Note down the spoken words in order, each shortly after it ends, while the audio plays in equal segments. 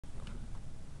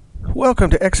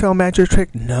Welcome to Excel Magic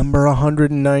Trick number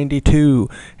 192.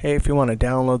 Hey, if you want to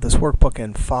download this workbook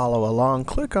and follow along,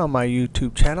 click on my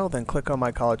YouTube channel, then click on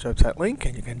my college website link,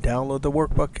 and you can download the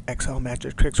workbook, Excel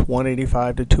Magic Tricks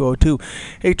 185 to 202.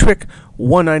 Hey, trick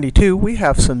 192, we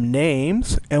have some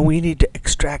names, and we need to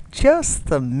extract just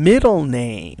the middle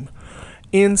name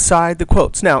inside the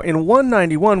quotes. Now, in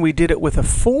 191, we did it with a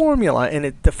formula,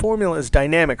 and the formula is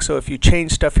dynamic, so if you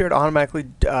change stuff here, it automatically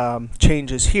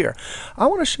changes here. I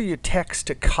want to show you text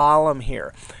to column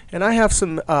here, and I have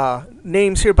some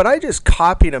names here, but I just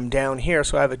copied them down here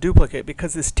so I have a duplicate,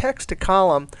 because this text to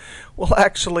column will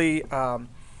actually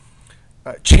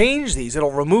change these.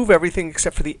 It'll remove everything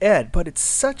except for the ed, but it's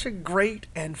such a great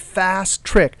and fast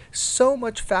trick, so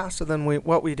much faster than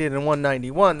what we did in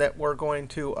 191, that we're going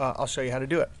to, I'll show you how to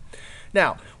do it.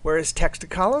 Now, where is text to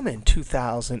column? In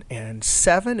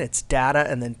 2007, it's data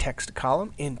and then text to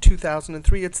column. In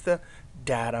 2003, it's the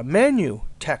data menu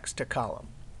text to column.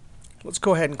 Let's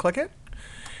go ahead and click it.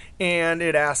 And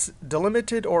it asks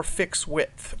delimited or fixed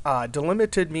width.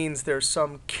 Delimited means there's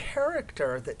some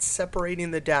character that's separating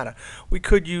the data. We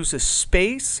could use a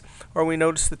space, or we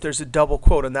notice that there's a double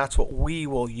quote, and that's what we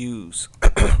will use.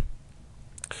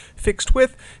 Fixed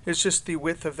width is just the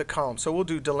width of the column. So we'll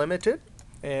do delimited,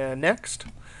 and next.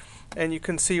 And you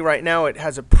can see right now it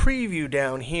has a preview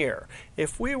down here.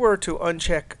 If we were to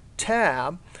uncheck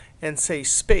tab and say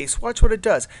space, watch what it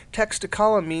does. Text to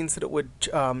column means that it would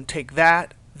take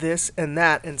that, this, and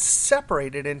that, and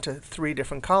separate it into 3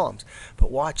 different columns. But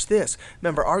watch this.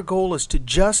 Remember, our goal is to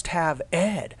just have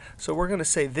ed. So we're going to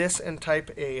say this and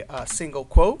type a single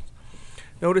quote.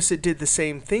 Notice it did the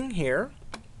same thing here.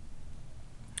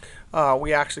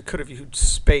 We actually could have used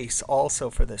space also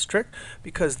for this trick,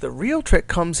 because the real trick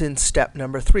comes in step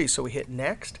number 3. So we hit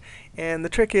next, and the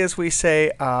trick is we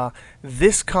say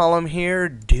this column here,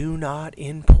 do not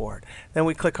import. Then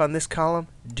we click on this column,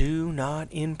 do not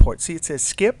import. See, it says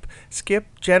skip,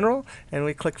 skip general, and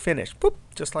we click finish. Boop,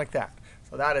 just like that.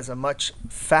 So that is a much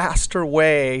faster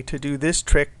way to do this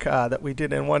trick that we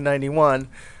did in 191.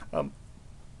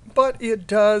 But it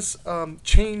does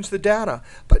change the data,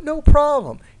 but no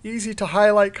problem. Easy to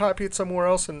highlight, copy it somewhere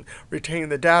else, and retain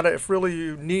the data. If really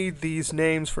you need these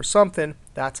names for something,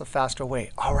 that's a faster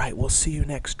way. All right, we'll see you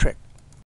next trick.